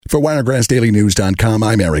For WiregrassDailyNews.com,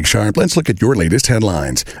 I'm Eric Sharp. Let's look at your latest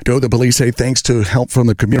headlines. The police say thanks to help from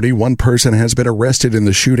the community, one person has been arrested in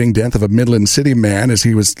the shooting death of a Midland City man as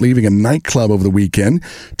he was leaving a nightclub over the weekend.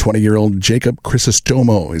 20-year-old Jacob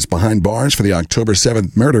Crisostomo is behind bars for the October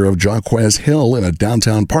 7th murder of Jaquez Hill in a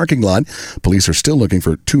downtown parking lot. Police are still looking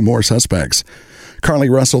for two more suspects.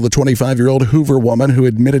 Carly Russell, the 25-year-old Hoover woman who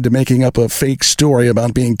admitted to making up a fake story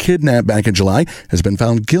about being kidnapped back in July, has been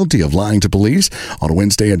found guilty of lying to police. On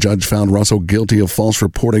Wednesday, a judge found Russell guilty of false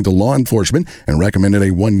reporting to law enforcement and recommended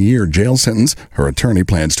a 1-year jail sentence. Her attorney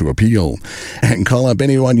plans to appeal. And call up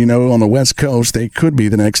anyone you know on the West Coast. They could be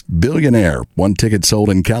the next billionaire. One ticket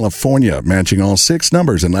sold in California, matching all 6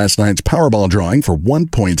 numbers in last night's Powerball drawing for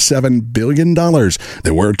 $1.7 billion.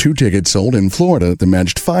 There were 2 tickets sold in Florida that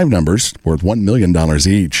matched 5 numbers worth $1 million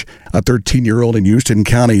each. A 13-year-old in Houston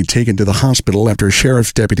County taken to the hospital after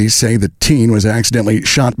sheriff's deputies say the teen was accidentally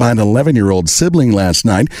shot by an 11-year-old sibling last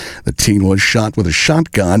night. The teen was shot with a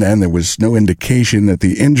shotgun, and there was no indication that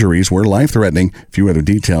the injuries were life-threatening. Few other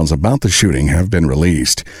details about the shooting have been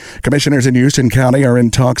released. Commissioners in Houston County are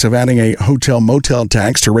in talks of adding a hotel-motel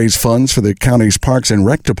tax to raise funds for the county's Parks and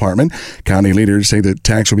Rec department. County leaders say the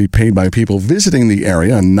tax will be paid by people visiting the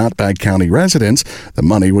area and not by county residents. The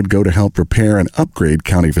money would go to help repair and upgrade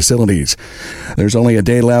county facilities. There's only a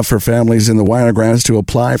day left for families in the Wiregrass to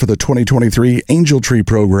apply for the 2023 Angel Tree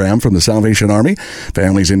program from the Salvation Army.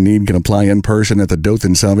 Families in need can apply in person at the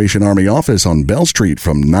Dothan Salvation Army office on Bell Street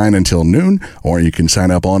from 9 until noon, or you can sign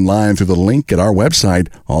up online through the link at our website.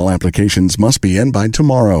 All applications must be in by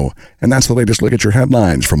tomorrow. And that's the latest look at your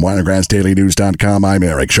headlines. From WiregrassDailyNews.com, I'm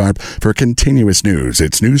Eric Sharp. For continuous news,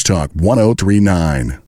 it's News Talk 1039.